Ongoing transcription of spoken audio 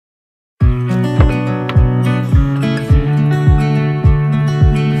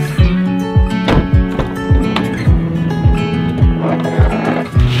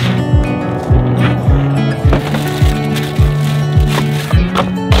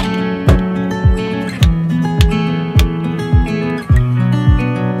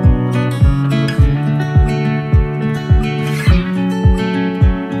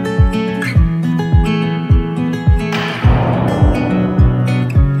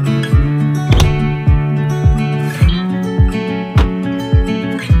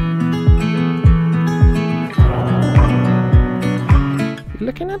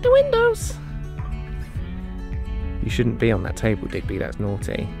shouldn't be on that table, Digby, that's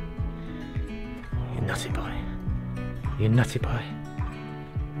naughty. You nutty boy. You nutty boy.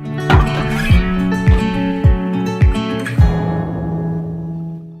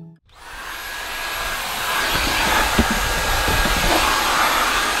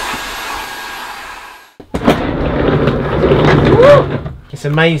 It's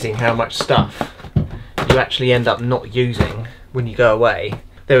amazing how much stuff you actually end up not using when you go away.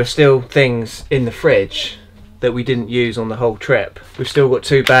 There are still things in the fridge that we didn't use on the whole trip. We've still got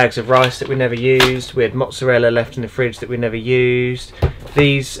 2 bags of rice that we never used. We had mozzarella left in the fridge that we never used.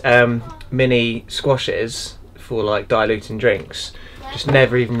 These mini squashes for like diluting drinks, just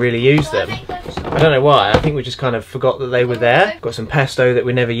never even really used them. I don't know why, I think we just kind of forgot that they were there. Got some pesto that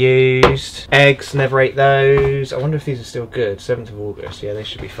we never used. Eggs, never ate those. I wonder if these are still good. 7th of August, yeah, they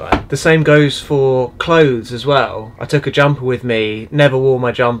should be fine. The same goes for clothes as well. I took a jumper with me, never wore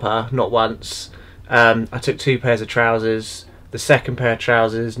my jumper, not once. I took 2 pairs of trousers. The second pair of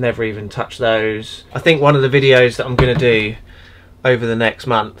trousers, never even touched those. I think one of the videos that I'm gonna do over the next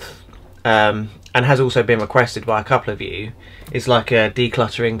month, and has also been requested by a couple of you, is like a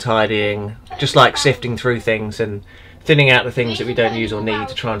decluttering, tidying, just like sifting through things and thinning out the things that we don't use or need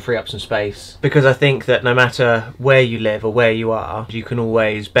to try and free up some space. Because I think that no matter where you live or where you are, you can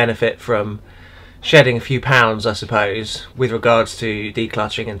always benefit from shedding a few pounds, I suppose, with regards to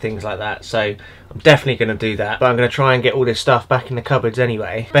decluttering and things like that. So I'm definitely going to do that, but I'm going to try and get all this stuff back in the cupboards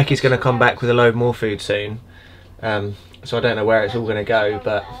anyway. Becky's going to come back with a load more food soon, so I don't know where it's all going to go,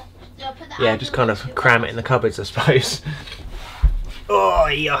 but yeah, just kind of cram it in the cupboards, I suppose. Oh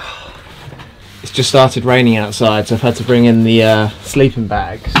yeah. It's just started raining outside, so I've had to bring in the sleeping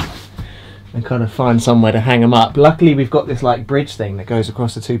bags and kind of find somewhere to hang them up. Luckily we've got this like bridge thing that goes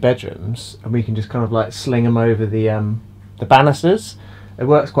across the 2 bedrooms, and we can just kind of like sling them over the banisters. It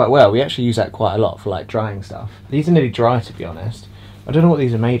works quite well. We actually use that quite a lot for like drying stuff. These are nearly dry, to be honest. I don't know what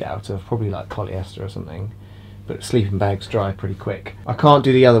these are made out of, probably like polyester or something, but sleeping bags dry pretty quick. I can't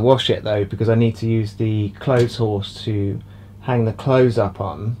do the other wash yet though, because I need to use the clothes horse to hang the clothes up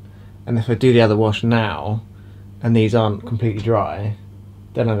on, and if I do the other wash now and these aren't completely dry,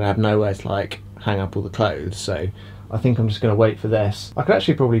 then I'm gonna have nowhere to like hang up all the clothes. So I think I'm just gonna wait for this. I could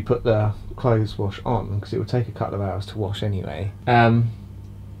actually probably put the clothes wash on because it would take a couple of hours to wash anyway. Yeah,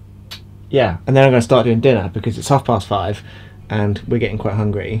 and then I'm gonna start doing dinner because it's 5:30 and we're getting quite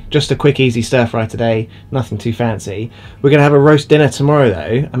hungry. Just a quick easy stir fry today, nothing too fancy. We're gonna have a roast dinner tomorrow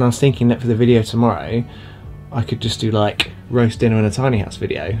though, and I was thinking that for the video tomorrow I could just do like roast dinner in a tiny house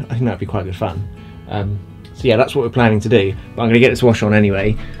video. I think that'd be quite good fun. So yeah, that's what we're planning to do. But I'm going to get this wash on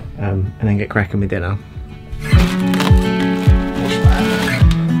anyway, and then get cracking with dinner.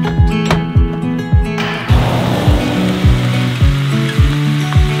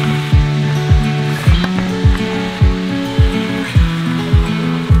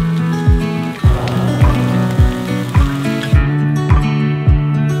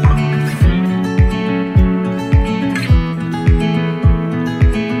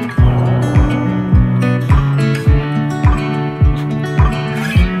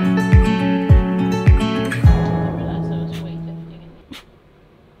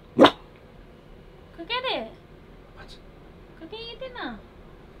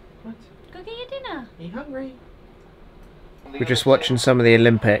 We're just watching some of the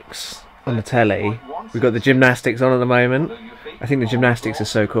Olympics on the telly. We've got the gymnastics on at the moment. I think the gymnastics are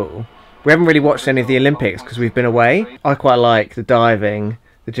so cool. We haven't really watched any of the Olympics because we've been away. I quite like the diving,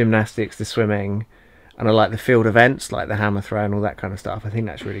 the gymnastics, the swimming, and I like the field events like the hammer throw and all that kind of stuff. I think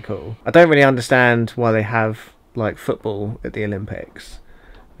that's really cool. I don't really understand why they have like football at the Olympics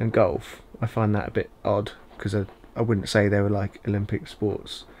and golf. I find that a bit odd because I wouldn't say they were like Olympic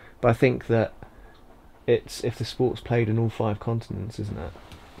sports. But I think that it's if the sport's played in all 5 continents, isn't it?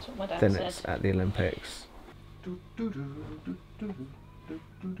 That's what my dad said. Then it's at the Olympics.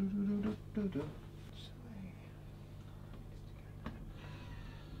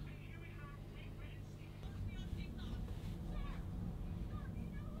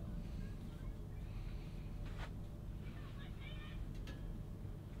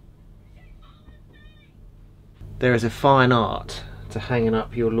 There is a fine art to hanging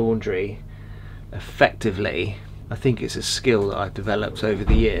up your laundry effectively. I think it's a skill that I've developed over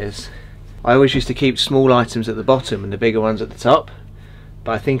the years. I always used to keep small items at the bottom and the bigger ones at the top,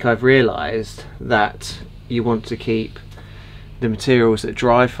 but I think I've realised that you want to keep the materials that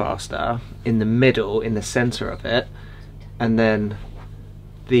dry faster in the middle, in the centre of it, and then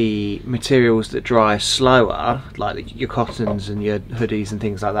the materials that dry slower, like your cottons and your hoodies and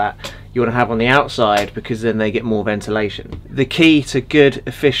things like that, you want to have on the outside because then they get more ventilation. The key to good,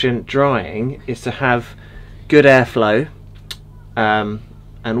 efficient drying is to have good airflow, and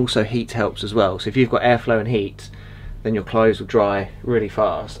also heat helps as well. So if you've got airflow and heat, then your clothes will dry really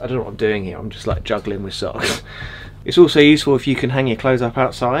fast. I don't know what I'm doing here, I'm just like juggling with socks. It's also useful if you can hang your clothes up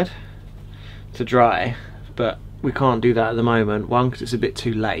outside to dry, but we can't do that at the moment. One, because it's a bit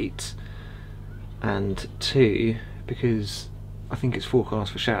too late, and two, because I think it's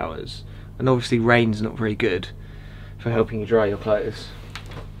forecast for showers, and obviously rain's not very good for helping you dry your clothes.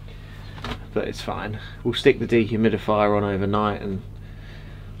 But it's fine. We'll stick the dehumidifier on overnight, and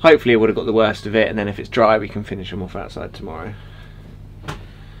hopefully it would have got the worst of it, and then if it's dry we can finish them off outside tomorrow.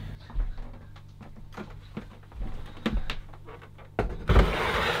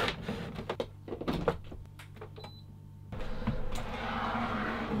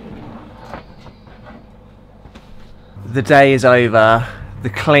 The day is over. The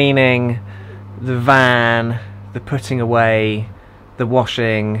cleaning, the van, the putting away, the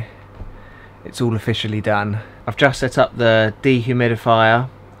washing, it's all officially done. I've just set up the dehumidifier.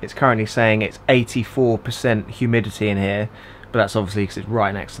 It's currently saying it's 84% humidity in here, but that's obviously because it's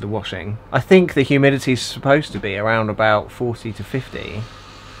right next to the washing. I think the humidity is supposed to be around about 40 to 50,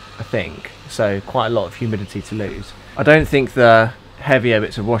 I think. So quite a lot of humidity to lose. I don't think the heavier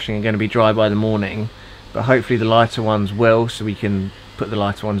bits of washing are going to be dry by the morning, but hopefully the lighter ones will, so we can put the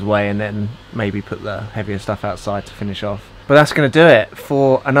lighter ones away and then maybe put the heavier stuff outside to finish off. But that's going to do it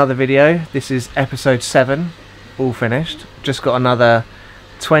for another video. This is episode 7, all finished. Just got another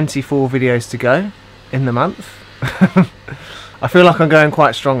 24 videos to go in the month. I feel like I'm going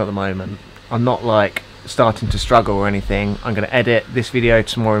quite strong at the moment. I'm not like starting to struggle or anything. I'm going to edit this video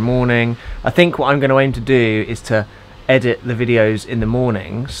tomorrow morning. I think what I'm going to aim to do is to edit the videos in the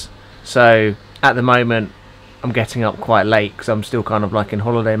mornings. So at the moment I'm getting up quite late because I'm still kind of like in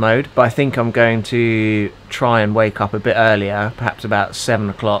holiday mode, but I think I'm going to try and wake up a bit earlier, perhaps about 7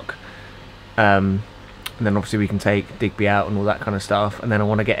 o'clock, and then obviously we can take Digby out and all that kind of stuff, and then I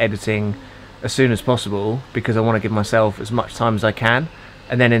want to get editing as soon as possible because I want to give myself as much time as I can,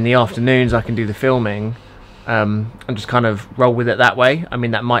 and then in the afternoons I can do the filming and just kind of roll with it that way. I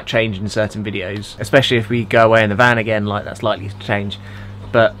mean, that might change in certain videos, especially if we go away in the van again, like that's likely to change.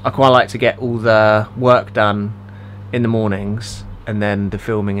 But I quite like to get all the work done in the mornings and then the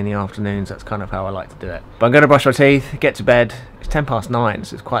filming in the afternoons. That's kind of how I like to do it. But I'm going to brush my teeth, get to bed. It's 9:10,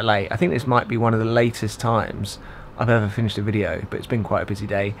 so it's quite late. I think this might be one of the latest times I've ever finished a video, but it's been quite a busy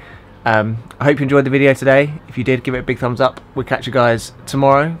day. I hope you enjoyed the video today. If you did, give it a big thumbs up. We'll catch you guys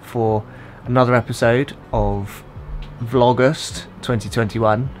tomorrow for another episode of Vlogust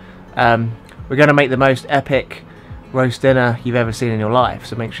 2021. We're going to make the most epic roast dinner you've ever seen in your life,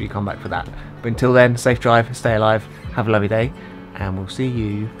 so make sure you come back for that. But until then, safe drive, stay alive, have a lovely day, and we'll see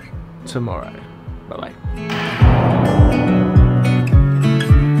you tomorrow. Bye bye.